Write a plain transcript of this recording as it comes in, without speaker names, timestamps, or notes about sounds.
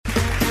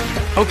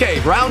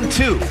Okay, round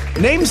two.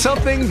 Name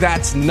something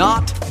that's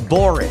not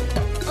boring.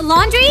 A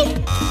laundry?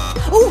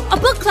 Ooh, a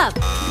book club.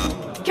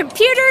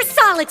 Computer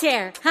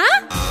solitaire,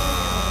 huh?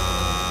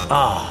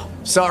 Ah,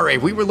 sorry,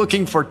 we were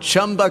looking for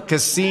Chumba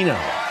Casino.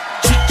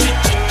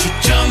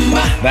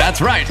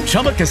 That's right,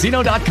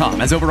 ChumbaCasino.com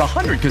has over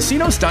 100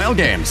 casino-style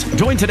games.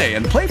 Join today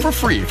and play for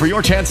free for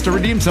your chance to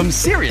redeem some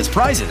serious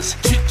prizes.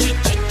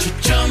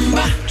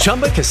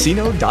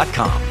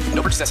 ChumbaCasino.com.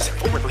 No purchase necessary.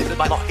 Void where prohibited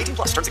by law. 18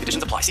 plus terms and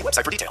conditions apply. See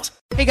website for details.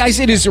 Hey guys,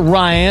 it is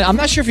Ryan. I'm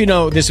not sure if you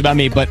know this about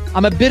me, but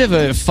I'm a bit of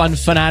a fun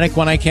fanatic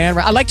when I can.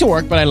 I like to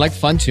work, but I like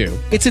fun too.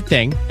 It's a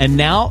thing. And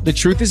now the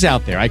truth is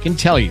out there. I can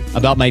tell you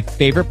about my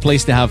favorite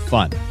place to have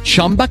fun.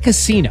 Chumba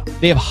Casino.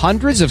 They have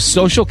hundreds of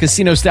social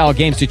casino style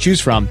games to choose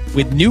from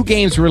with new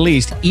games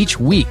released each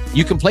week.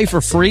 You can play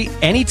for free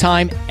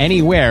anytime,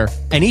 anywhere.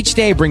 And each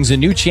day brings a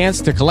new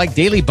chance to collect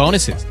daily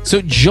bonuses. So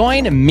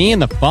join me in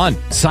the fun.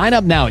 Sign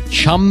up now at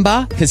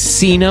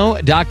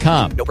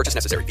ChumbaCasino.com. No purchase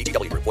necessary.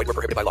 VGW Group. Void where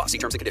prohibited by law. See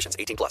terms and conditions.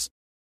 18 plus.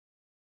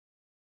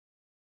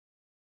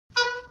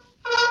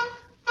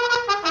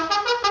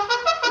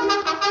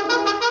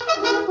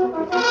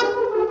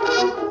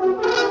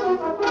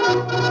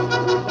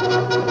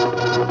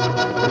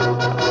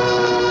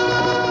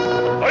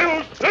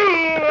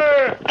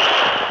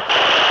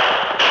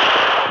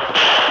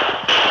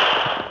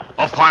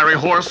 A fiery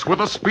horse with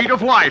the speed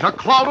of light, a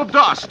cloud of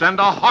dust, and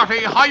a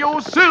hearty Hi-Yo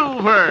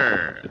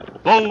Silver,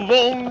 the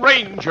Lone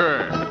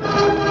Ranger.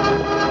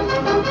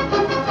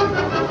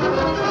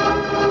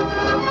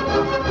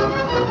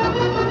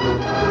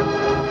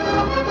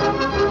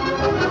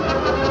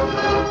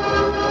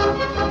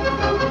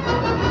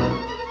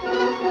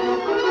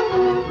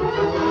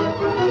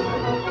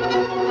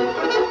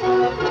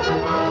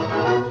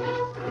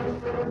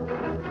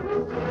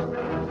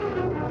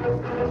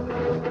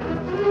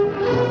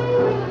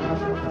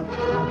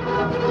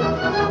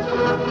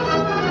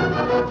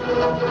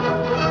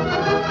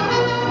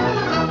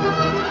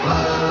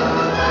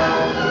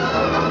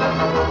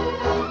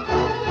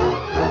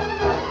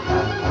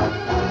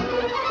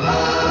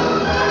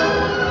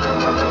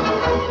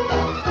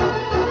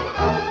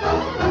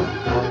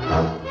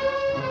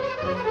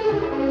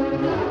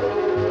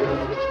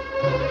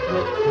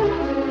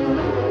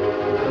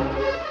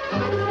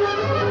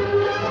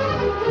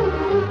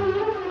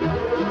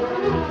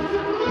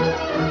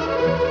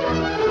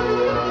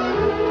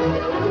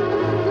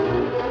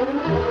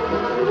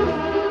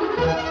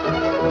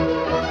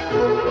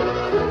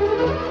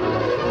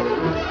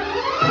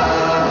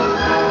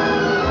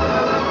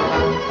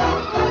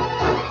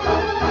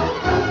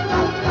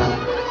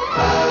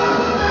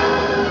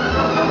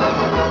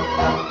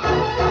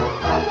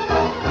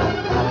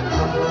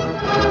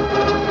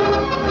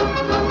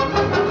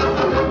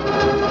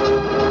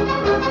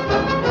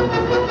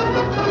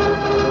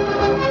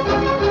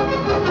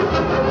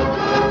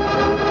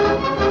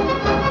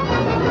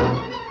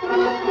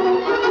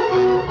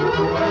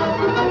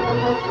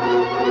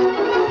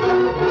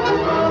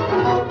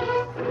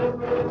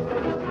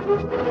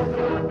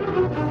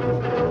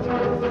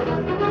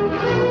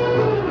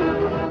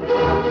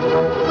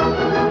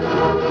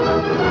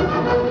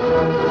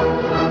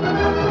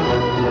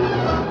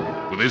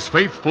 His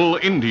faithful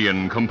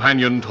Indian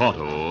companion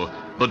Tonto,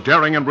 the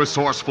daring and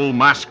resourceful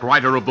masked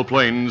rider of the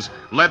plains,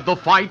 led the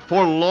fight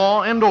for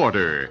law and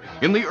order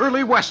in the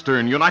early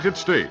western United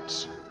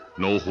States.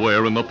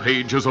 Nowhere in the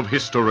pages of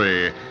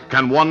history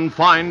can one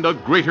find a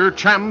greater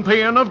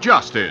champion of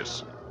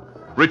justice.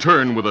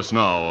 Return with us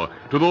now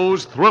to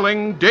those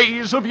thrilling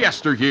days of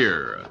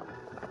yesteryear.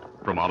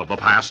 From out of the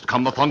past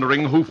come the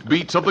thundering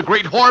hoofbeats of the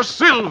great horse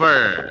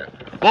Silver.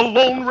 The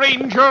Lone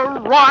Ranger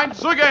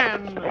rides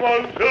again. Come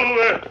on,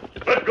 Silver.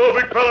 Let go,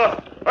 big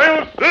fella.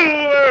 I'm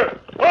Silver.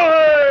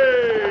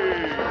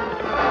 Away!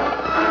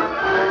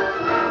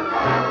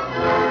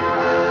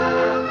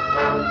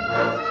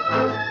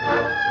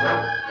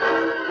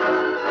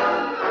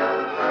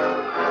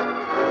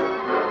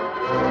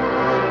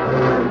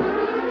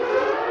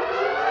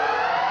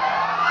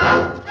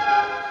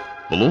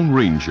 The Lone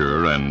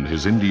Ranger and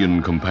his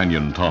Indian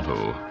companion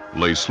Tonto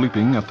lay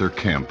sleeping at their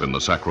camp in the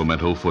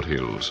Sacramento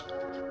foothills.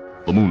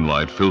 The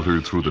moonlight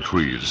filtered through the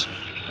trees,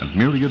 and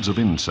myriads of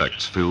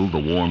insects filled the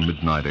warm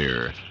midnight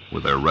air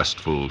with their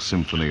restful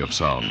symphony of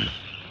sound.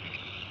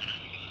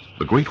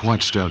 The great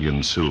white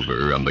stallion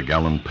Silver and the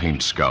gallant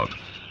Paint Scout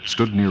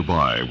stood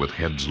nearby with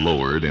heads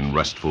lowered in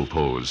restful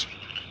pose.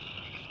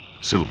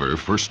 Silver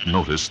first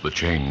noticed the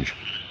change.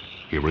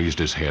 He raised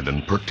his head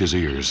and perked his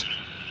ears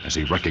as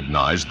he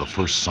recognized the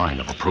first sign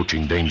of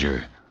approaching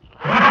danger.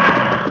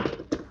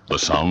 The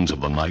sounds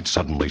of the night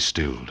suddenly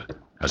stilled,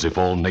 as if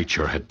all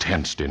nature had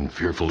tensed in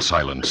fearful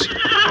silence.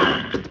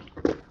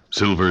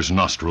 Silver's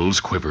nostrils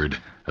quivered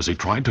as he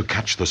tried to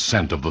catch the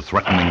scent of the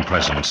threatening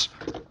presence.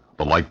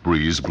 The light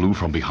breeze blew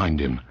from behind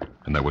him,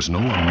 and there was no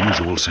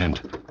unusual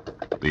scent.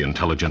 The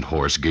intelligent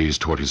horse gazed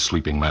toward his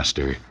sleeping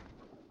master.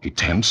 He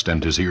tensed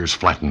and his ears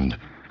flattened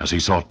as he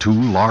saw two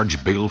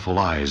large, baleful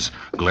eyes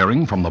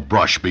glaring from the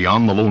brush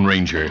beyond the Lone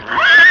Ranger.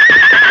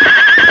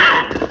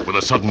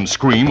 With a sudden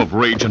scream of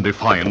rage and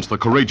defiance, the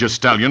courageous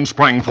stallion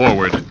sprang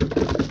forward.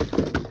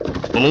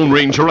 The Lone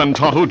Ranger and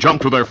Tonto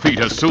jumped to their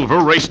feet as Silver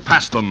raced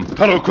past them.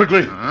 Tonto,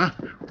 quickly.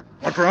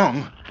 What's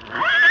wrong?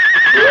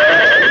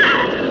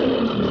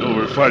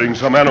 Silver's fighting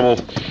some animal.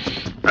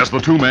 As the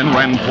two men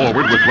ran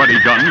forward with ready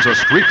guns, a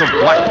streak of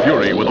black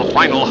fury with a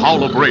final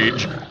howl of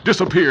rage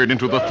disappeared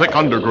into the thick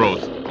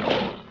undergrowth.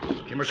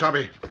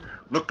 Kemosabe,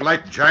 look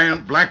like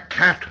giant black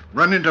cat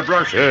run into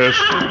brush. Yes.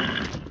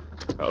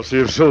 I'll see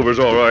if Silver's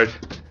all right.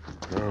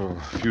 Oh,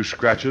 a few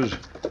scratches.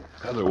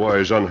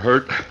 Otherwise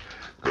unhurt.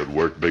 Good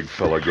work, big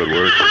fella, good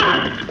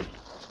work.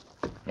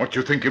 What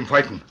you think him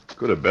fighting?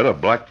 Could have been a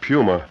black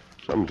puma,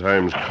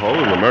 sometimes called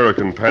an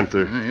American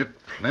panther. It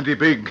plenty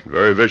big.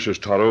 Very vicious,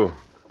 Tonto.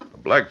 A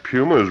black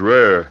puma is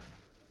rare.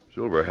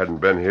 Silver hadn't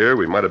been here,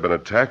 we might have been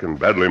attacked and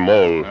badly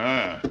mauled.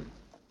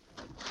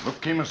 Look,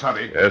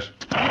 Kemosabe. Yes?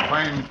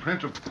 Fine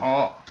print of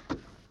paw.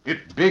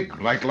 It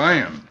big like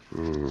lion.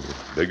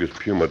 Biggest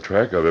puma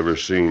track I've ever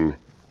seen.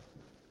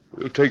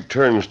 We'll take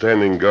turns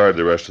standing guard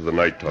the rest of the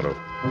night, Tonto.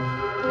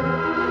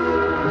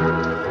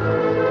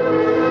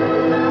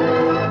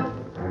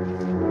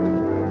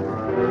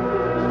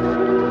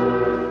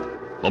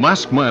 The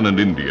masked man and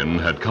Indian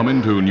had come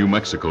into New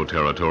Mexico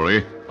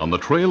territory on the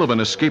trail of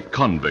an escaped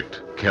convict,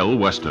 Kel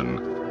Weston.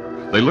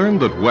 They learned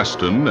that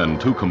Weston and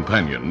two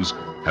companions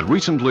had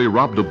recently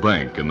robbed a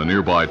bank in the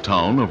nearby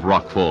town of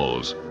Rock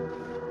Falls.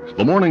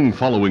 The morning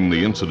following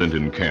the incident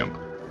in camp,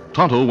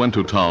 Tonto went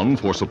to town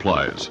for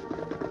supplies.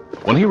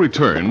 When he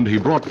returned, he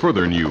brought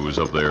further news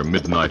of their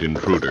midnight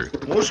intruder.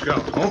 Oh,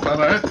 Scout. Oh,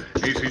 fella.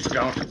 Easy,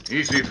 Scout.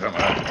 Easy, fella.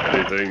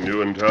 Anything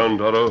new in town,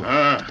 Tonto?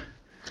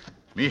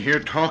 Me hear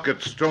talk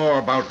at store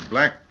about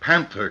Black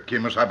Panther,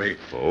 Kemosabe.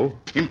 Oh?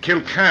 Him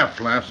kill calf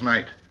last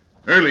night.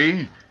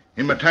 Early,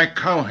 him attack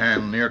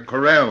cowhand near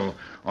corral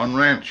on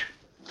ranch.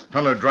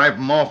 Fella drive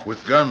him off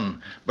with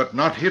gun, but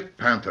not hit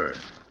Panther.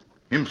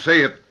 Him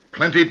say it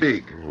plenty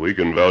big. We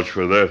can vouch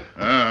for that.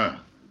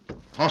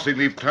 Hossy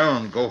leave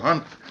town, go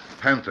hunt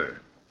Panther.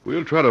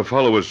 We'll try to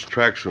follow his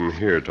tracks from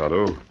here,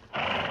 Tonto.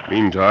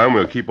 Meantime,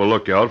 we'll keep a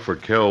lookout for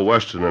Kel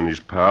Weston and his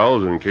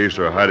pals in case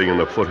they're hiding in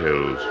the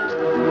foothills.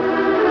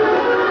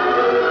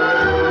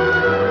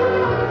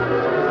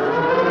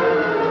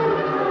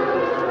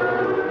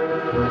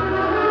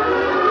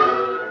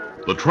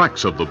 The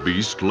tracks of the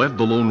beast led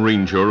the Lone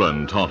Ranger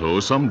and Tonto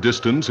some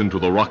distance into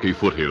the rocky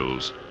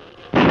foothills.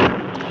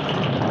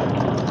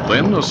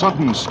 Then a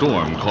sudden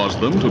storm caused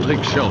them to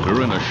take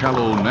shelter in a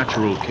shallow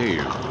natural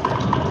cave.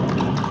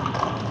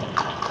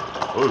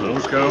 Oh,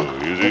 Scout.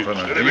 Easy.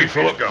 Easy,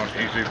 Scout.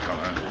 Easy,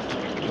 fella.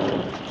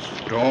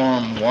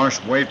 Storm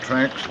washed away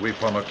tracks, we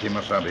follow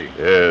Kemosabe.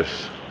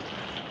 Yes.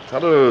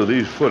 Tonto,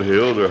 these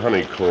foothills are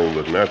honeycombed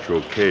with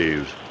natural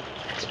caves.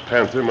 The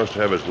panther must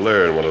have its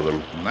lair in one of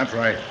them. That's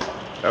right.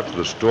 After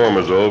the storm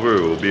is over,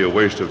 it will be a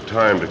waste of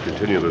time to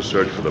continue the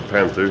search for the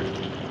panther.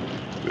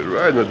 We'll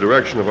ride in the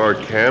direction of our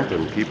camp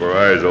and keep our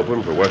eyes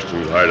open for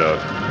Weston's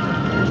hideout.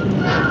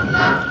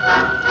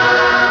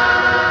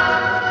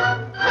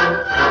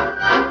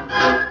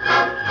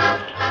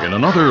 In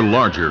another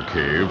larger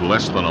cave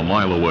less than a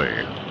mile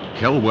away,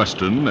 Kel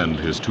Weston and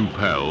his two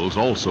pals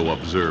also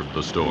observed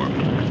the storm.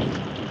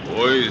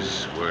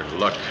 Boys, we're in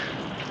luck.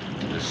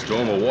 This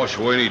storm will wash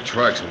away any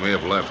tracks we may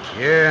have left.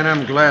 Yeah, and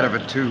I'm glad of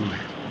it, too.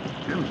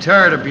 I'm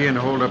tired of being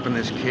holed up in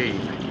this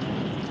cave.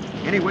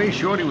 Anyway,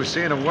 Shorty was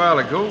saying a while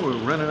ago we're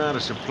running out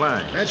of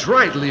supplies. That's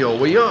right, Leo,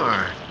 we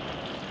are.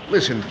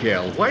 Listen,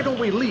 Kel, why don't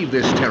we leave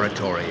this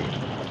territory?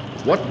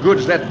 What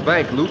good's that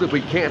bank loot if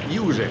we can't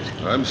use it?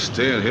 I'm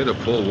staying here to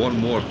pull one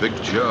more big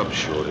job,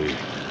 Shorty.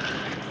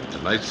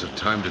 Tonight's the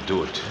time to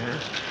do it.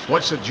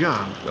 What's the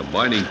job? The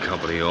mining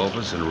company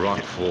office in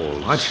Rock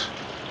Falls. What?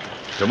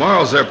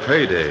 Tomorrow's their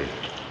payday.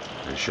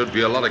 There should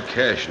be a lot of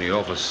cash in the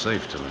office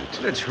safe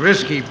tonight. It's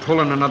risky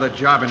pulling another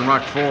job in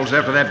Rock Falls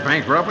after that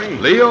bank robbery.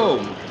 Leo,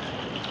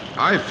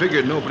 I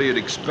figured nobody'd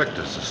expect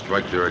us to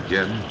strike there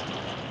again.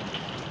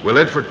 We'll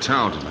head for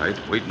town tonight,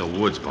 wait in the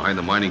woods behind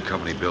the mining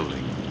company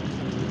building.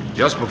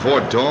 Just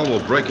before dawn,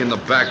 we'll break in the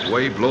back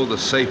way, blow the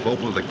safe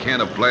open with a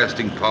can of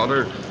blasting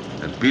powder,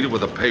 and beat it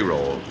with a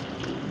payroll.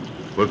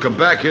 We'll come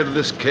back here to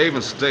this cave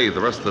and stay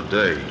the rest of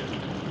the day.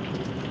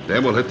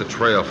 Then we'll hit the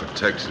trail for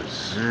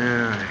Texas.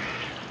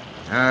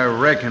 I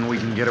reckon we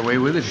can get away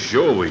with it.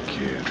 Sure we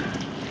can.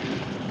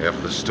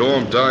 After the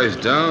storm dies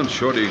down,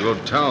 Shorty will go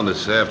to town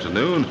this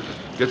afternoon,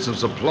 get some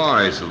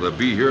supplies so they'll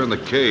be here in the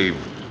cave,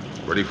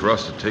 ready for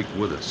us to take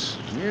with us.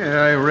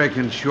 Yeah, I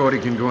reckon Shorty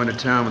can go into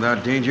town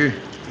without danger.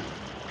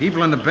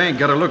 People in the bank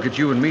got a look at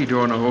you and me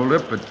during the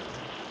holdup, but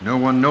no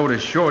one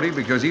noticed Shorty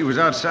because he was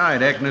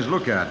outside acting as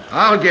lookout.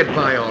 I'll get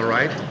by all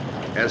right.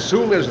 As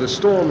soon as the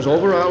storm's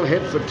over, I'll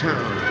head for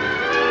town.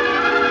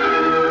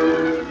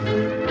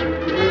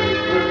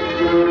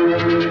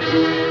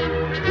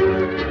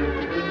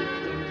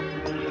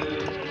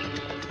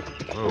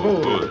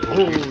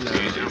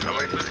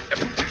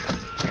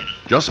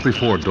 Just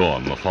before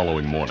dawn the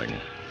following morning,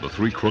 the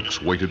three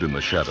crooks waited in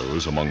the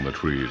shadows among the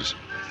trees.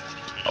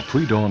 A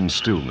pre-dawn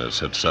stillness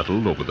had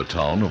settled over the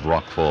town of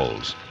Rock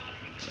Falls.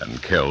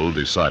 and Kell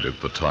decided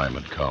the time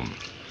had come.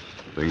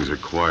 Things are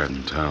quiet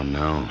in town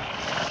now.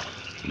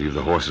 Leave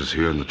the horses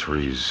here in the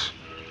trees.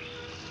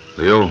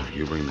 Leo,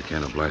 you bring the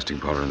can of blasting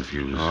powder and the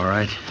fuse. All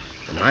right.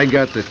 And I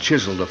got the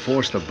chisel to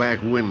force the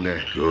back window.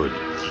 Good.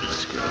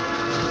 Let's go.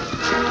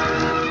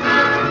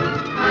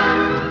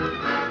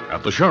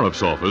 At the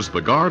sheriff's office,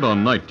 the guard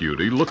on night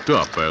duty looked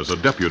up as a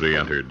deputy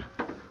entered.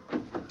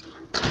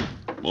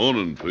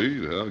 Morning,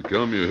 Pete. How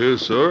come you're here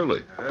so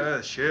early?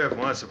 The sheriff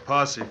wants a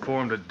posse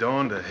formed at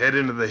dawn to head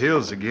into the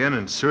hills again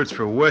and search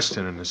for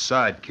Weston and his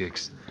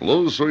sidekicks.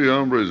 Well, those three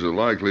hombres are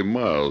likely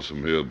miles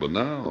from here by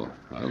now.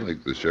 I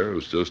think the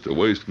sheriff's just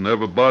wasting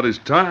everybody's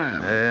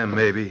time.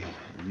 Maybe.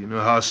 You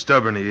know how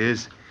stubborn he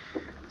is.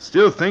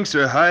 Still thinks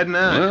they're hiding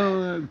out.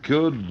 Well, it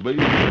could be.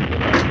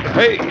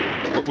 Hey,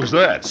 what was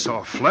that? Saw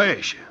a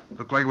flash.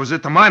 Looked like it was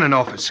at the mining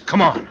office.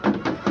 Come on.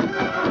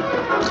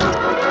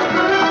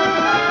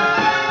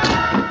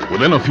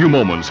 Within a few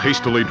moments,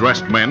 hastily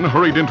dressed men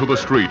hurried into the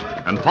street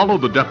and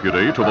followed the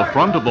deputy to the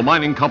front of the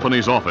mining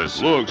company's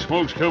office. Look,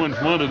 smoke's coming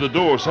from under the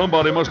door.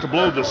 Somebody must have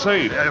blown the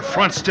safe. The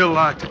front's still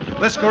locked.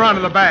 Let's go around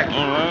to the back.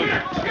 All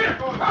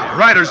right.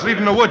 Riders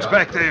leaving the woods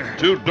back there.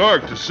 Too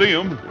dark to see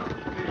them.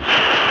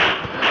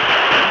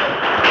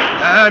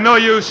 No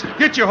use.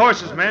 Get your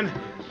horses, men.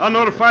 I'll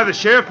notify the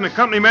sheriff and the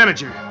company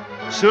manager.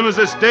 As soon as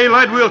it's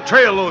daylight, we'll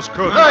trail those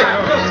crooks.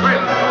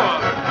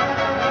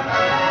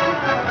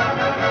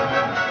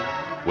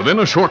 Within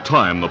a short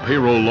time, the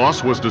payroll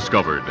loss was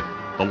discovered.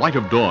 The light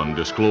of dawn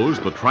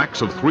disclosed the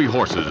tracks of 3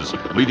 horses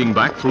leading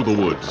back through the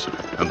woods,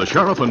 and the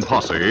sheriff and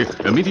posse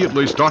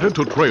immediately started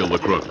to trail the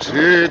crooks.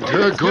 Yeah,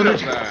 doggone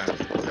it.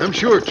 I'm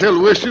sure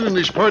Kell Weston and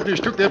his partners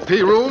took that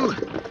payroll.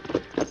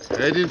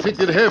 I didn't think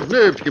they'd have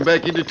nerve to come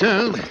back into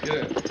town.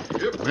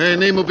 My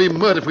name will be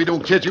mud if we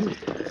don't catch them.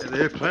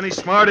 They're plenty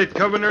smart at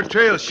covering their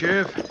trail,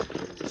 Sheriff.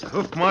 The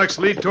hoof marks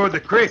lead toward the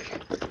creek.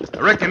 I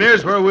reckon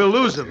there's where we'll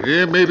lose them.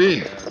 Yeah,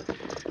 maybe.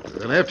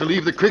 They'll have to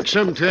leave the creek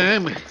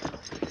sometime.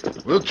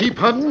 We'll keep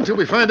hunting until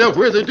we find out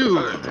where they do.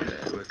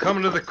 We're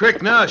coming to the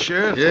creek now,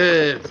 Sheriff.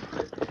 Yeah.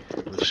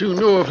 We'll soon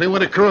know if they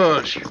went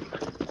across.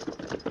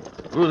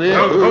 Oh, there.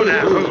 Go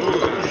now.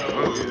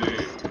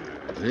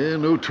 Yeah,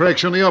 no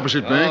tracks on the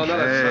opposite bank.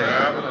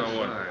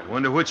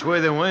 Wonder which way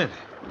they went.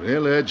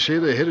 Well, I'd say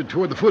they're headed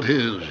toward the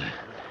foothills.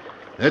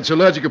 That's a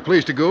logical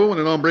place to go when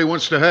an hombre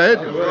wants to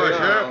hide.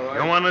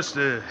 You want us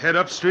to head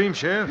upstream,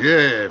 Sheriff?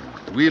 Yeah.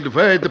 We'll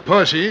divide the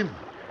posse.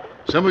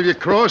 Some of you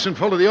cross and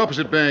follow the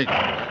opposite bank.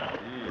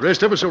 The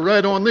rest of us will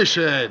ride on this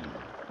side.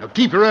 Now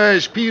keep your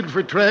eyes peeled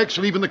for tracks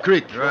leaving the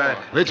creek. Right.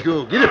 Let's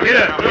go. Get up. Get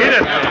up.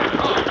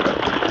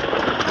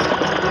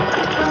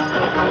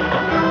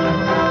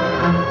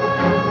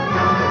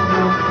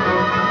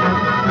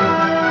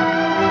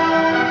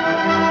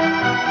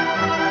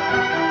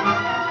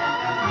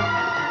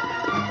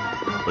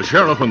 The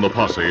sheriff and the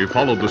posse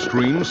followed the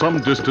stream some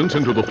distance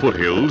into the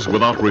foothills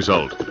without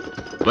result.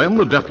 Then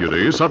the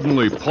deputy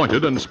suddenly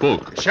pointed and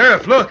spoke.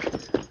 Sheriff, look.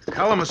 A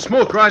column of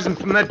smoke rising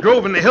from that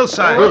grove in the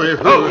hillside. Hold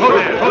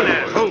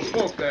there. Hold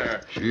smoke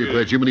there. See,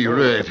 by Jiminy, you're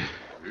right.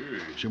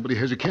 Somebody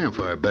has a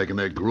campfire back in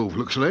that grove,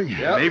 looks like.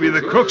 Maybe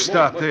the crooks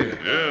stopped there.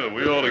 Yeah,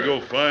 we ought to go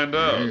find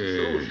out.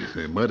 Yeah,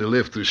 they might have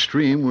left the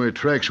stream where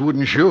tracks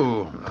wouldn't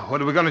show.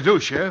 What are we going to do,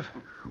 Sheriff?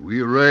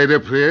 We'll ride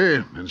up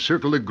there and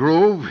circle the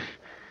grove,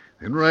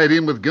 then ride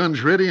in with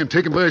guns ready and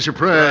take them by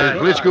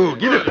surprise. Let's go.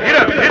 Get up. Get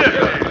up.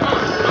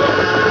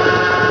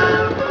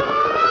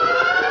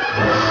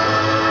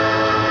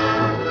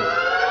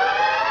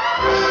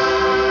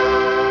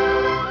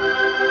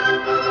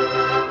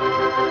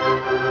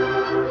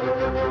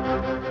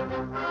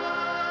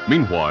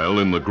 Meanwhile,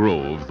 in the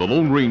grove, the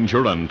Lone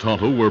Ranger and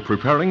Tonto were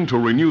preparing to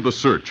renew the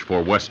search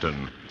for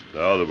Weston.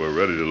 Now that we're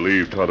ready to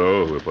leave,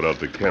 Tonto, we'll put out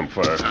the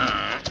campfire.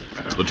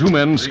 The 2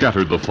 men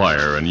scattered the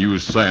fire and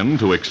used sand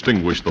to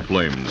extinguish the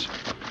flames.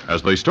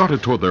 As they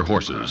started toward their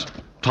horses,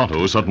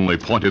 Tonto suddenly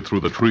pointed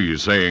through the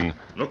trees, saying,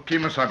 Look,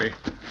 Kemosabe.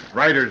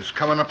 Riders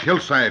coming up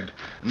hillside,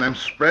 and them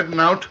spreading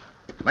out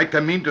like they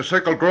mean to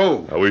circle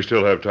grove. Now, we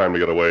still have time to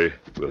get away.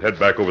 We'll head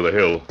back over the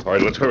hill. All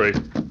right, let's hurry.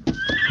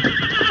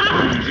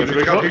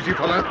 Easy,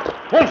 fella.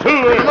 Hold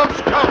still. Come up,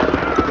 scout.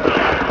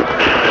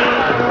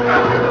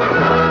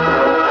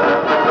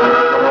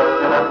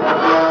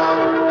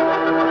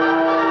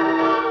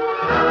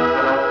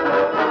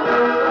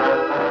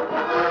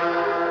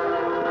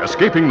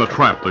 Escaping the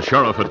trap the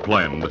sheriff had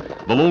planned,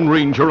 the Lone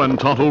Ranger and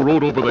Tonto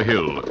rode over the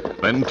hill,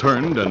 then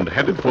turned and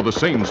headed for the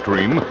same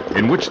stream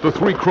in which the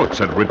 3 crooks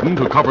had ridden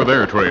to cover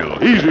their trail.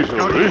 Easy,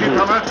 Silver. Easy,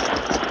 fella.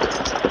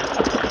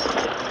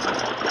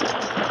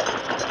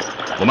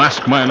 The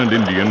masked man and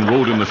Indian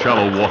rode in the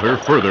shallow water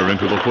further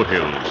into the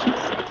foothills.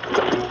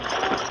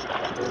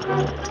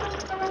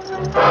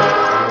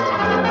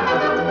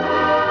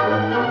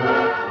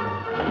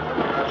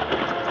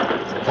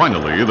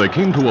 Finally, they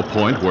came to a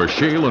point where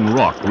shale and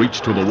rock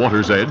reached to the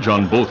water's edge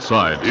on both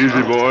sides.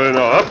 Easy, boy.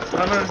 Now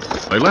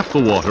up. They left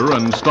the water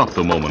and stopped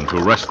a moment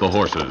to rest the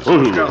horses.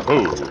 Oh,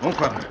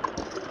 fella.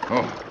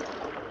 Oh.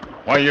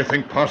 Why you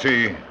think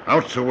Posse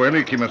out so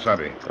early,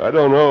 Kimasabi? I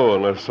don't know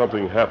unless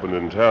something happened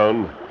in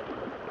town.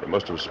 They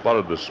must have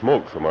spotted the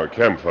smoke from our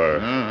campfire.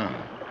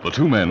 The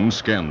two men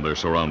scanned their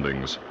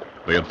surroundings.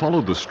 They had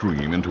followed the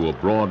stream into a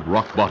broad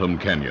rock-bottom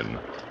canyon.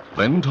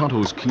 Then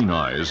Tonto's keen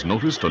eyes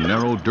noticed a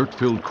narrow,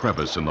 dirt-filled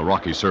crevice in the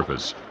rocky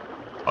surface.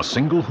 A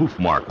single hoof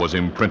mark was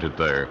imprinted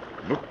there.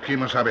 Look,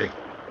 Kimasabi.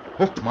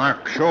 Hoof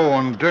mark show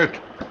on dirt.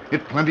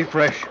 It plenty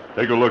fresh.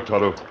 Take a look,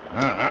 Tonto.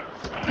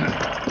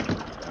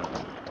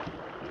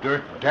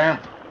 Dirt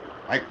damp.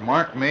 Like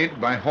mark made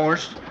by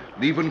horse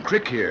leaving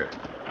creek here.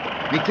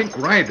 Me think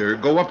rider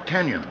go up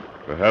canyon.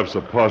 Perhaps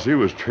the posse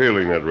was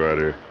trailing that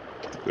rider.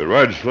 We'll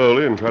ride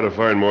slowly and try to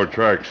find more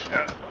tracks.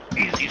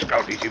 Easy,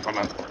 Scout, easy,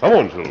 fella. Come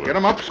on, Silver. Get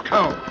him up,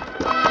 Scout.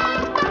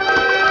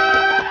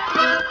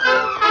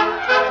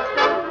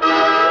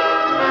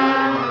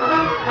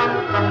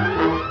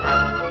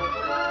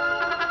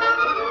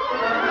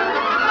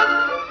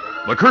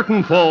 The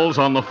curtain falls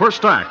on the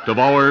first act of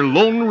our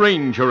Lone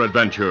Ranger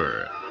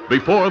adventure.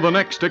 Before the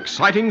next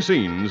exciting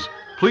scenes,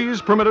 please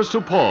permit us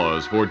to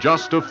pause for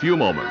just a few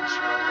moments.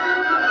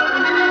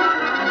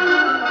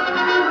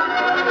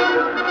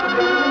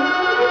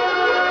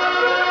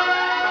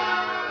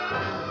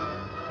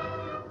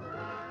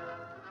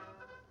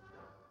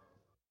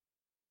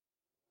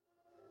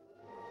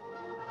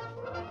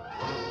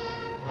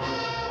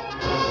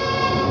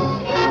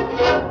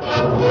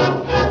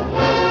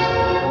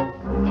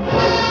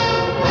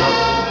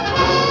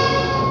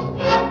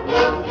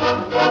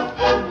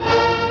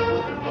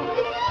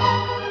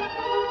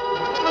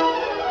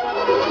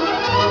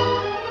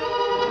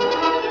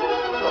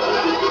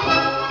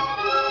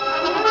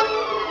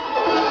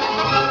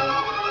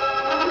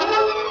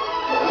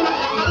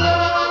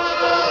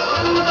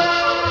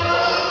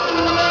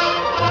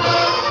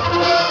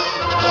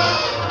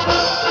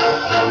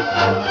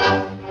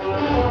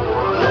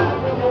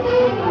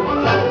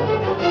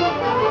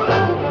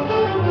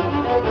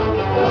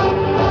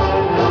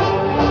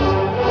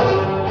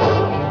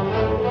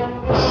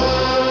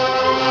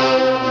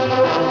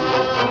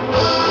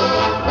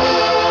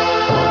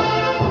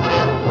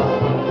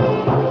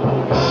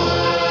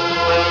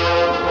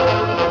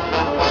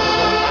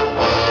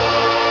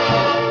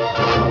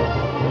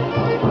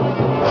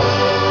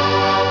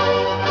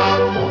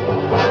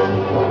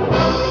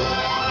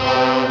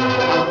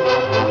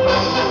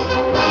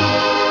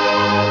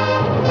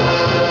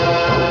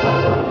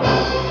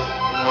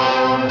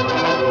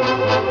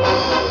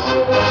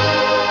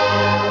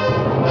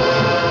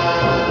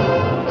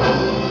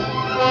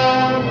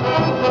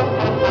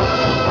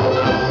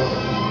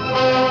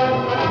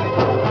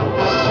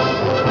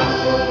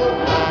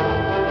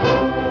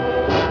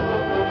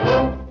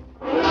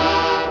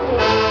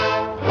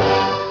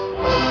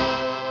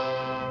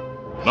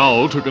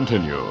 Now to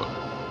continue.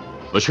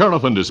 The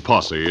sheriff and his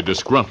posse,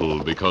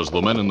 disgruntled because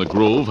the men in the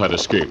grove had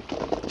escaped,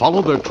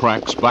 followed their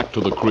tracks back to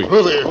the creek.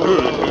 Oh, there.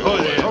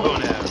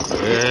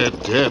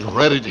 Dead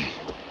ratted.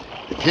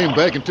 They came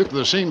back and took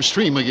the same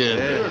stream again.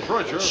 Yeah, that's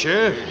right,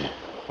 Sheriff.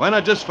 Why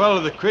not just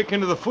follow the creek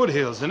into the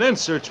foothills and then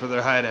search for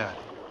their hideout?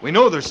 We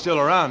know they're still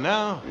around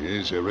now.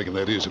 Yes, I reckon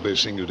that is the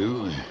best thing to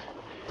do.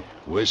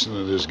 Weston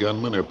and his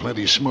gunmen are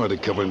plenty smart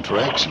at covering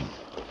tracks.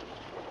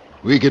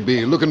 We could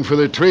be looking for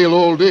their trail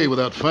all day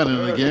without finding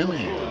it again.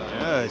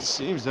 Yeah, it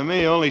seems to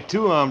me only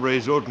 2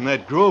 hombres rode from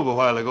that grove a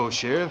while ago,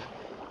 Sheriff.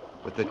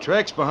 But the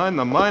tracks behind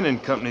the mining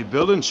company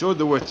building showed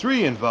there were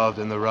 3 involved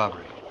in the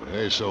robbery.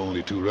 I saw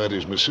only 2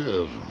 riders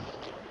myself.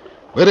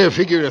 But I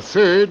figure a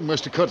third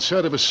must have caught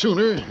sight of us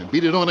sooner and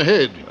beat it on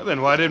ahead. Well,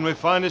 then why didn't we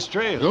find his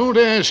trail? Don't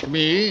ask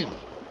me.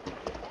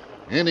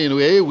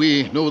 Anyway,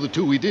 we know the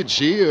 2 we did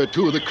see are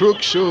 2 of the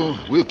crooks, so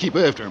we'll keep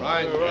after them.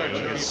 We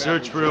can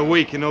search for a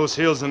week in those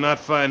hills and not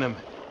find them.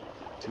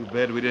 Too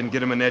bad we didn't get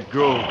them in that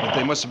grove, but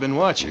they must have been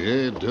watching.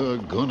 Yeah,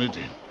 doggone it.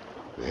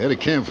 They had a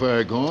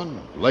campfire going.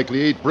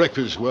 Likely ate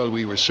breakfast while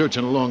we were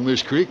searching along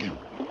this creek.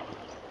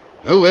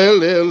 Oh, well,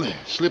 they'll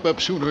slip up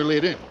sooner or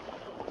later.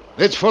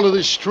 Let's follow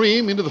this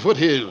stream into the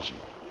foothills.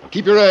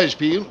 Keep your eyes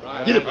peeled.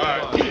 Get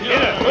up.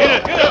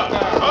 Get up.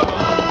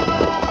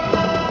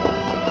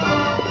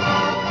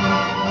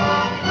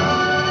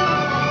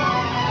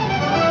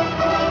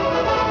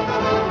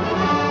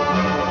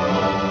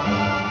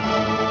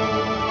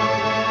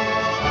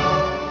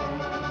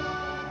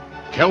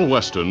 Kel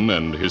Weston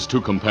and his 2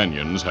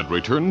 companions had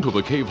returned to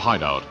the cave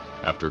hideout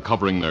after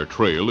covering their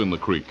trail in the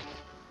creek.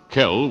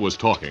 Kel was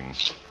talking.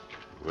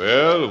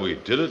 Well, we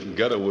did it and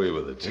got away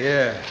with it.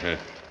 Yeah.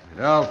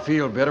 And I'll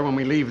feel better when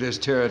we leave this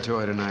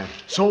territory tonight.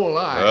 So will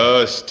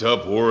I.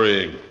 Stop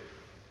worrying.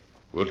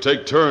 We'll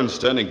take turns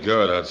standing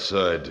guard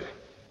outside.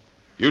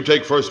 You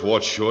take first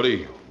watch,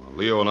 Shorty, while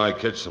Leo and I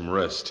catch some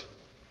rest.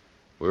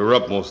 We were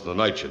up most of the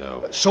night, you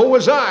know. So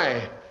was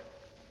I.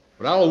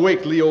 But I'll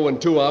wake Leo in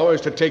 2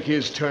 hours to take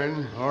his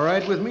turn. All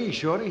right with me,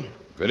 Shorty.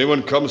 If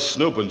anyone comes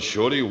snooping,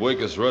 Shorty, wake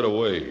us right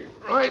away.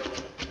 Right.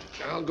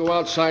 I'll go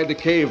outside the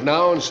cave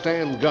now and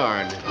stand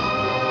guard.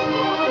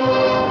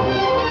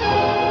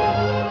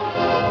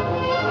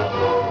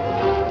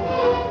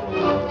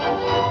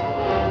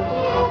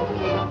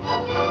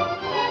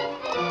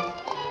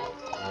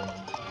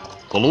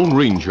 Lone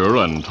Ranger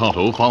and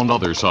Tonto found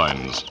other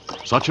signs,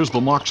 such as the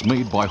marks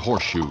made by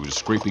horseshoes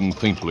scraping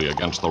faintly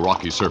against the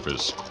rocky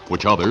surface,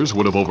 which others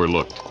would have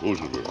overlooked.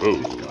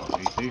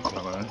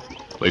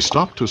 They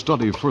stopped to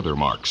study further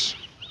marks,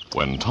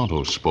 when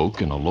Tonto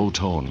spoke in a low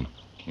tone.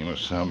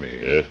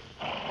 Kimasabi.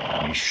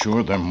 Yeah? Be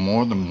sure there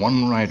more than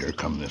one rider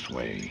come this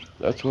way.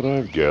 That's what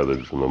I've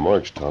gathered from the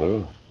marks,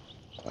 Tonto.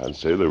 I'd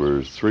say there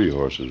were 3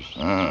 horses.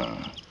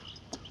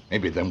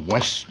 Maybe them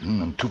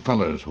Weston and 2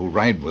 fellas who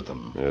ride with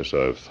them. Yes,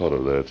 I've thought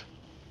of that.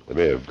 They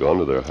may have gone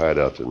to their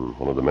hideout in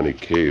one of the many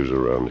caves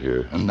around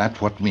here. And that's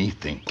what me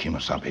think,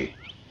 Kimasabi.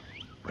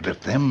 But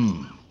if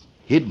them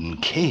hidden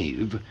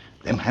cave,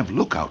 them have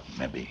lookout,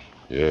 maybe.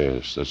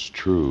 Yes, that's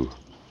true.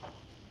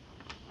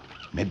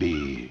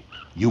 Maybe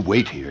you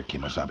wait here,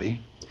 Kimasabi,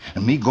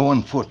 and me go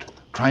on foot,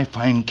 try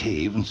find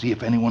cave and see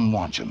if anyone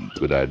watching.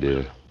 Good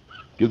idea.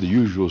 Give the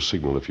usual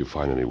signal if you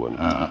find anyone.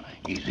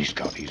 Easy,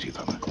 Scout, easy,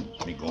 fella.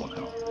 Me go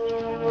now.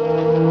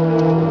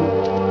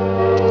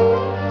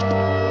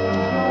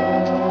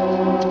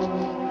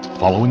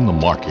 Following the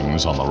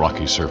markings on the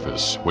rocky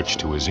surface, which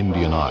to his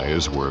Indian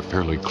eyes were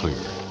fairly clear,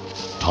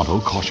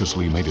 Tonto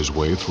cautiously made his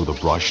way through the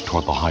brush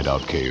toward the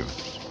hideout cave.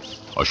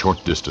 A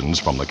short distance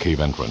from the cave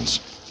entrance,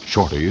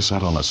 Shorty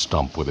sat on a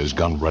stump with his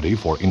gun ready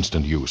for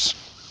instant use.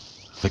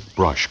 Thick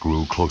brush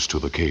grew close to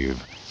the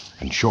cave,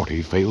 and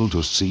Shorty failed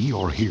to see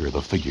or hear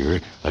the figure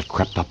that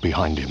crept up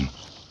behind him.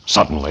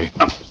 Suddenly...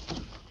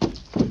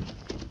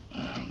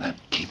 That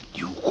kept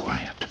you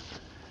quiet.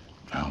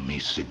 Now me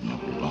signal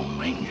Lone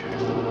Ranger.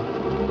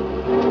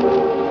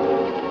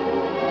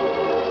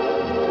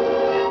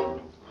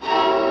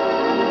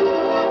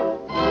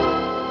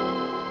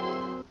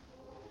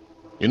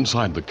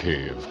 Inside the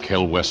cave,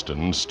 Kel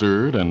Weston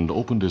stirred and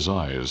opened his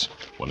eyes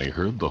when he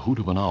heard the hoot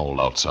of an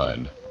owl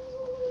outside.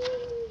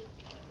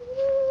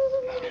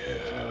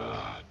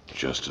 Yeah,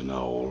 just an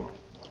owl.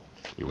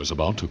 He was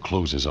about to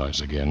close his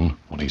eyes again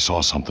when he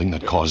saw something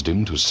that caused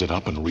him to sit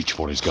up and reach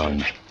for his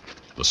gun.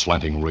 The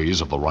slanting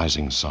rays of the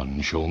rising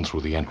sun shone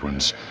through the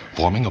entrance,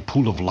 forming a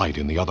pool of light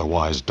in the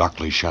otherwise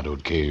darkly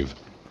shadowed cave.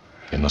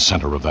 In the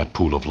center of that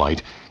pool of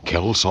light,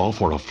 Kel saw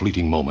for a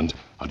fleeting moment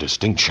a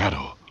distinct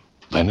shadow.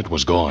 Then it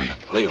was gone.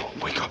 Leo,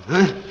 wake up.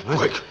 Huh?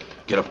 Quick.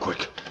 Get up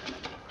quick.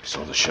 I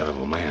saw the shadow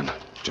of a man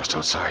just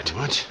outside.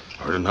 What?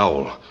 Heard an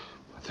owl.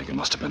 I think it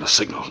must have been a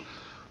signal.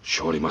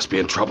 Shorty must be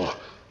in trouble.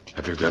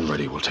 Have your gun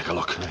ready. We'll take a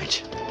look.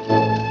 Right.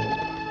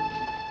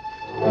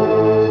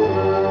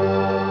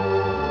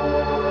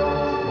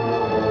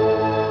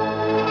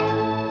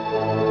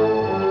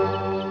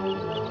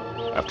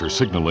 After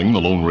signaling the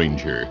Lone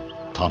Ranger,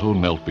 Tonto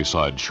knelt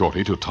beside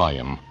Shorty to tie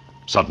him.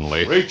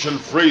 Suddenly... Reach and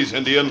freeze,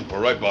 Indian.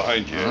 We're right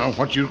behind you.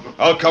 What you...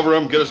 I'll cover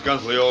him. Get his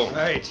guns, Leo.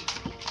 Right.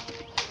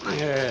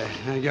 Yeah,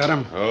 I got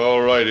him.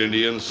 All right,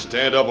 Indian.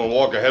 Stand up and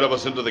walk ahead of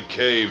us into the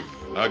cave.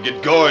 Now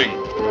get going.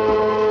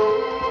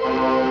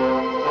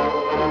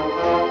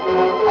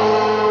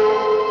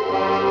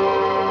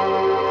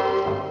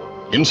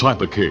 Inside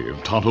the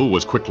cave, Tonto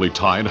was quickly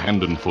tied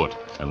hand and foot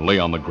and lay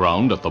on the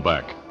ground at the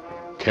back.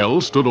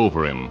 Kel stood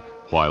over him,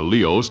 while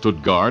Leo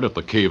stood guard at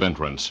the cave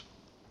entrance.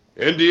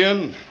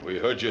 Indian, we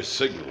heard your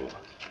signal.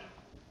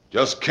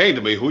 Just came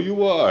to me who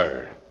you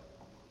are.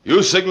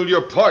 You signaled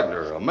your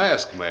partner, a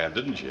masked man,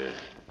 didn't you?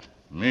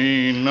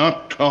 Me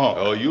not talk.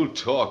 Oh, you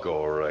talk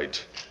all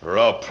right, or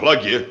I'll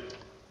plug you.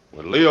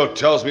 When Leo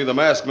tells me the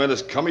masked man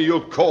is coming,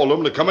 you'll call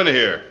him to come in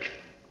here.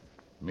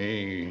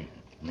 Me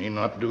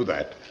not do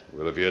that.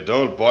 Well, if you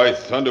don't, by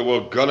thunder,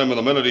 we'll gun him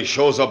the minute he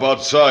shows up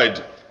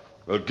outside.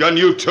 We'll gun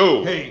you,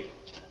 too. Hey,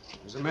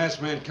 there's a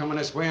masked man coming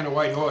this way on a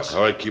white horse.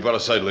 All right, keep out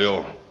of sight,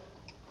 Leo.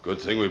 Good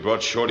thing we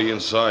brought Shorty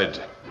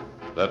inside.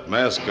 That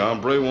masked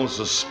hombre won't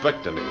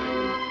suspect anything.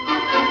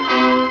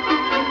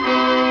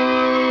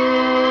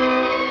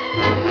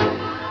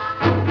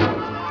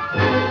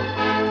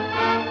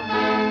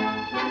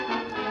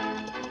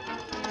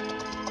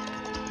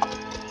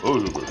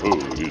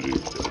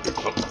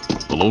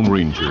 The Lone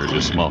Ranger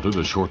dismounted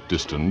a short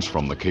distance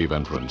from the cave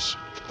entrance,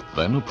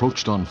 then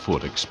approached on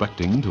foot,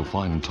 expecting to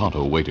find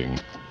Tonto waiting.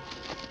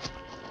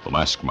 The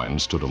masked man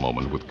stood a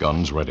moment with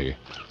guns ready.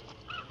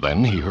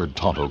 Then he heard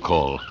Tonto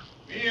call.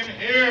 Me in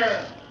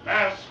here,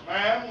 masked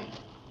man.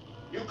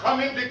 You come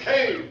in the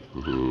cave.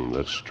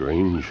 That's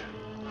strange.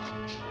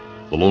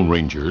 The Lone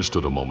Ranger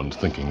stood a moment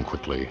thinking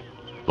quickly.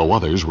 Though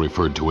others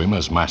referred to him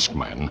as masked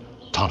man,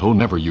 Tonto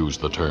never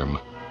used the term.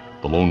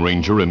 The Lone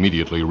Ranger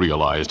immediately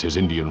realized his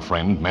Indian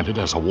friend meant it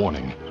as a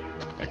warning.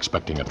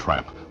 Expecting a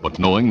trap, but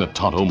knowing that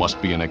Tonto must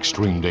be in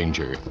extreme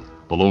danger,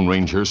 the Lone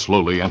Ranger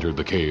slowly entered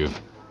the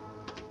cave.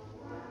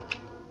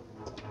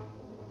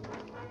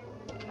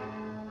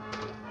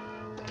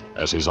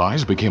 As his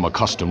eyes became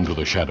accustomed to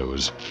the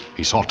shadows,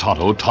 he saw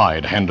Tonto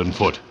tied hand and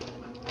foot.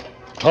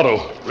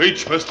 Tonto,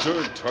 reach, mister,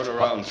 and turn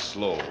around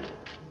slow.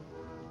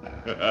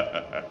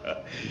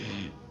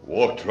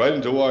 Walked right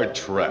into our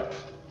trap.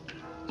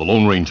 The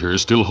Lone Ranger,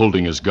 still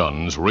holding his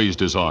guns, raised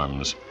his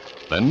arms,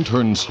 then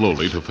turned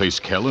slowly to face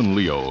Kel and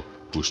Leo,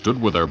 who stood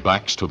with their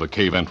backs to the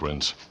cave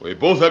entrance. We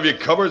both have you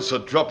covered, so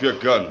drop your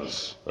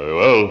guns. Very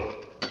well.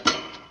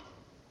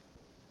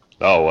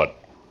 Now what?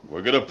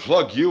 We're gonna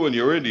plug you and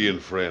your Indian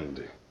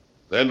friend.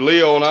 Then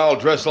Leo and I'll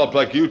dress up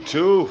like you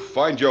two,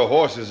 find your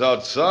horses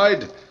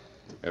outside,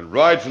 and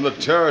ride from the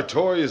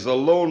territory as the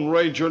Lone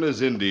Ranger and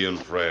his Indian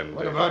friend.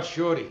 What about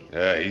Shorty?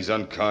 Yeah, he's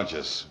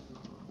unconscious.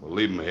 We'll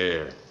leave him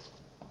here.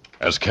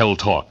 As Kell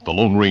talked, the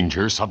Lone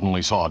Ranger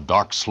suddenly saw a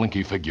dark,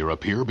 slinky figure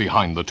appear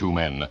behind the two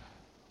men.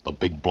 The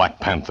big Black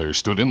Panther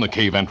stood in the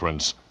cave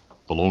entrance.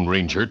 The Lone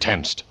Ranger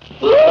tensed.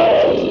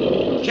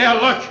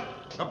 Kell, look!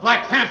 The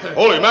Black Panther!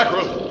 Holy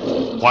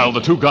mackerel! While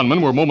the two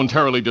gunmen were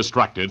momentarily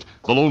distracted,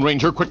 the Lone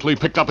Ranger quickly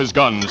picked up his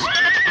guns.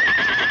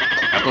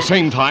 At the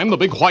same time, the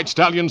big white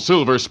stallion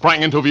Silver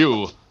sprang into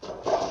view.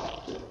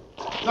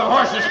 The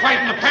horse is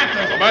fighting the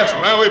panther! The masked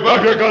man, we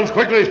Drop your guns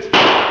quickly!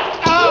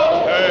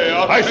 Hey,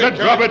 I said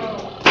drop it!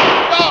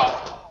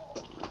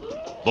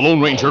 The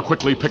Lone Ranger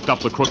quickly picked up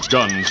the crook's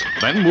guns,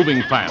 then,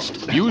 moving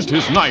fast, used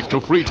his knife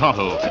to free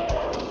Tonto.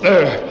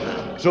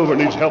 There. Silver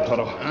needs help,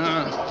 Tonto.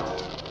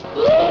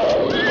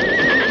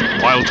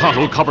 While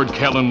Tonto covered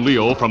Kell and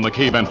Leo from the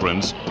cave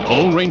entrance, the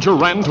Lone Ranger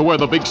ran to where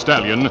the big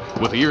stallion,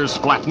 with ears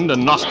flattened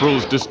and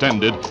nostrils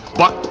distended,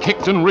 bucked,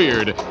 kicked, and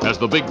reared as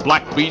the big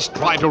black beast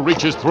tried to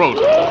reach his throat.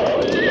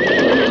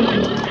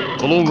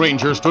 The Lone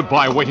Ranger stood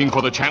by waiting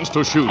for the chance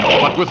to shoot,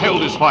 but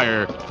withheld his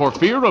fire for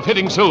fear of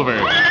hitting Silver.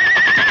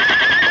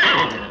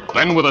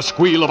 Then, with a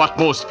squeal of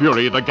utmost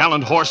fury, the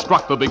gallant horse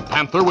struck the big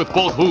panther with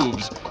both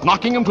hooves,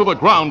 knocking him to the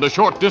ground a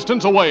short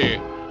distance away.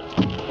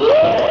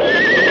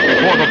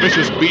 Before the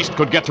vicious beast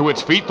could get to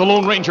its feet, the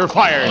Lone Ranger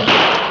fired.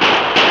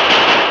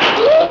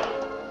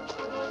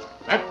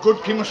 That good,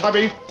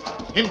 Kimasabi.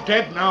 Him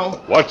dead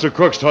now. Watch the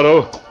crooks,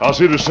 Tonto. I'll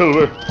see to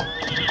Silver.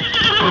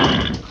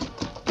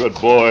 Good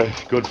boy.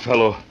 Good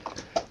fellow.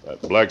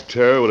 That Black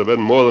Terror would have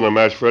been more than a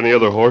match for any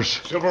other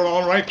horse. Silver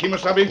all right,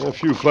 Kimasabi? A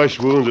few flesh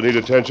wounds that need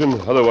attention.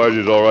 Otherwise,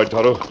 he's all right,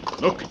 Tonto.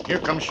 Look, here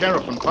comes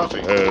Sheriff and Posse.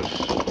 Yes.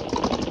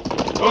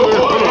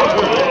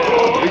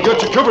 We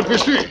got you covered,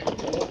 mister.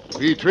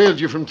 We trailed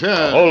you from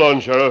town. Hold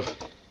on, Sheriff.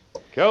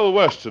 Kell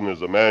Weston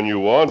is the man you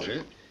want.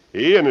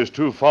 He and his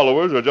two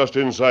followers are just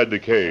inside the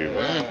cave.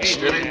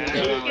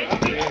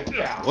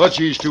 Watch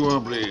these two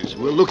hombres.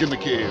 We'll look in the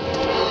cave.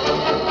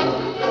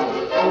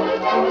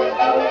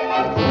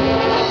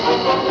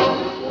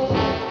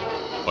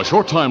 A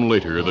short time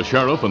later, the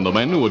sheriff and the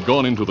men who had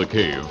gone into the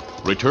cave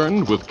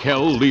returned with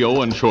Kell,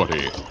 Leo, and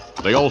Shorty.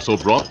 They also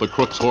brought the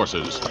crook's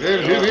horses.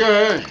 Well, here we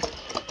are.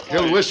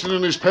 Kell Weston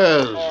and his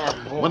pals.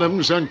 One of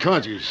them's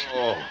unconscious.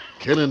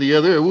 Kell and the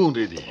other are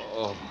wounded.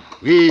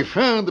 We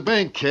found the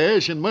bank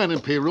cash and mining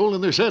payroll in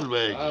their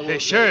saddlebags. Hey,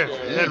 Sheriff,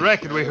 that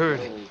racket we heard.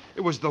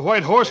 It was the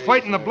white horse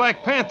fighting the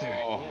Black Panther.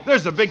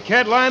 There's the big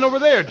cat lying over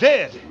there,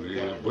 dead.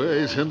 Well,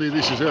 boys, Huntley,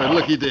 this is our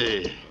lucky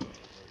day.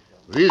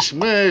 This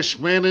masked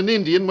man and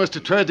Indian must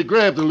have tried to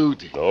grab the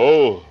loot.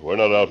 No, we're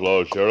not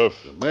outlaws, Sheriff.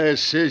 The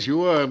mask says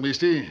you are,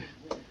 mister.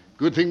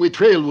 Good thing we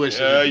trailed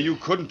Weston. Yeah, you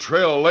couldn't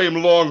trail a lame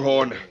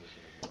longhorn.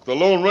 If the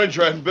Lone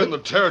Ranger hadn't been in the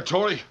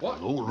territory.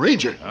 Lone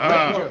Ranger?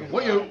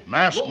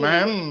 Masked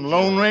man,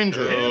 Lone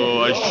Ranger.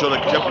 Oh, I should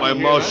have kept my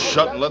mouth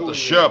shut and let the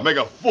sheriff make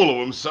a fool of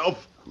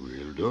himself.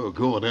 Well,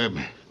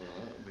 doggone,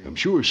 I'm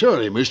sure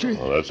sorry, mister.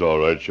 Well, that's all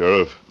right,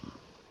 Sheriff.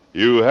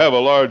 You have a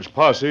large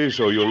posse,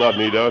 so you'll not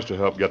need us to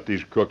help get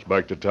these crooks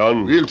back to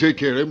town. We'll take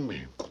care of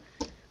him.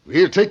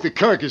 We'll take the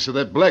carcass of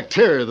that Black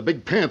Terror, the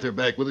big panther,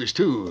 back with us,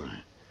 too.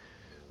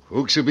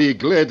 Folks will be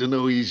glad to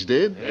know he's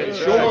dead.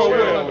 Come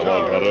on,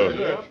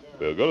 Tonto.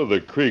 We'll go to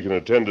the creek and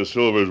attend to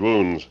Silver's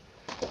wounds.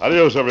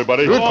 Adios,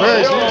 everybody.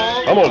 Goodbye,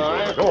 Come on,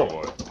 boy. Come on,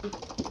 boy.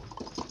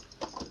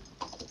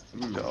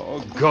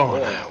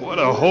 Doggone. What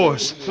a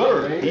horse.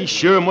 He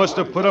sure must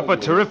have put up a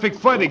terrific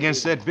fight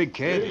against that big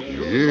cat.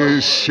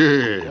 Yes,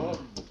 sir.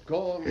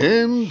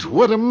 And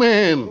what a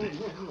man.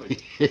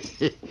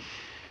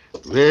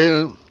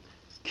 Well,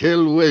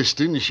 Kell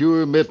Weston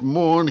sure met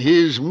more'n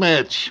his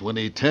match when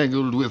he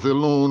tangled with the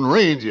Lone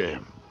Ranger.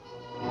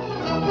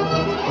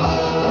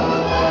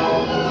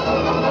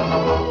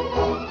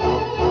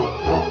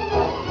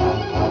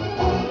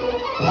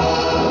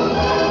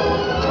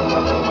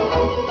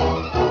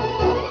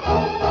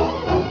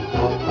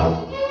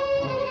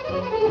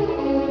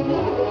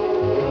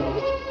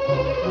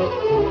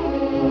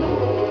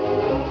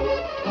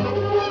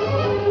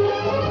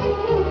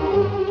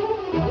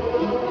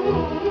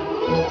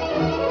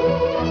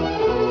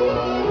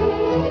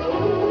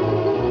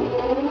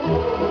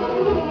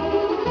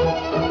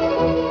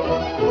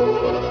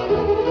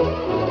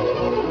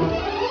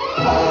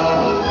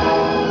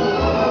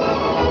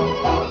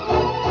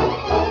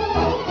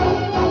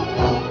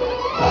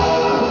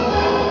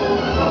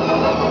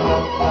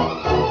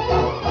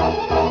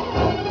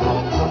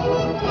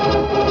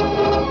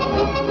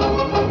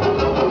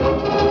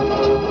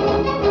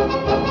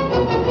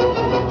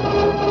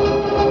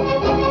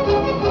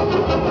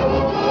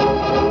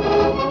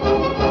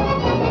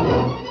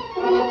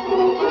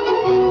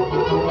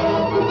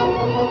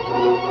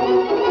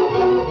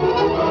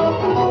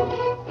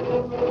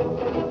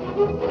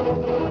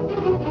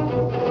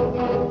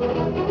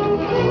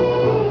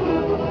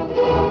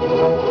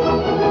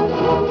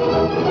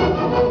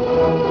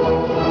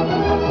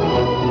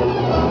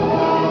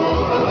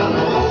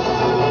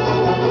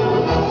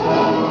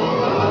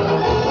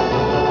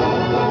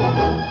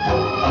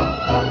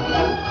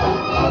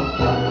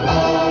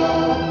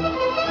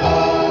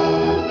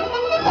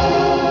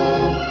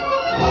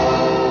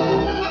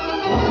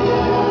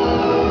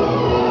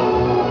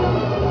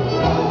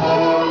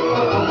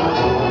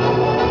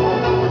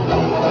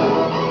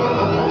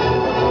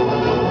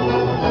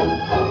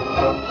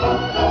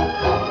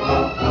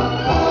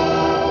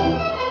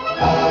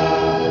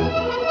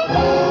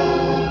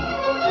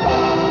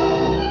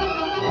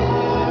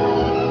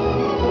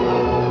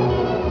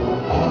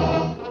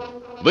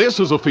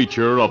 This is a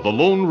feature of the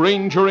Lone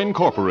Ranger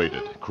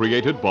Incorporated,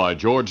 created by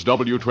George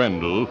W.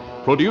 Trendle,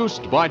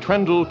 produced by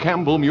Trendle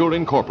Campbell Muir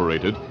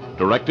Incorporated,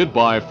 directed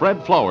by Fred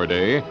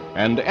Flowerday,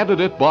 and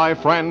edited by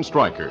Fran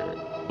Stryker.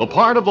 The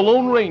part of the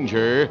Lone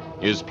Ranger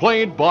is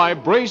played by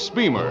Brace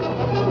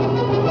Beamer.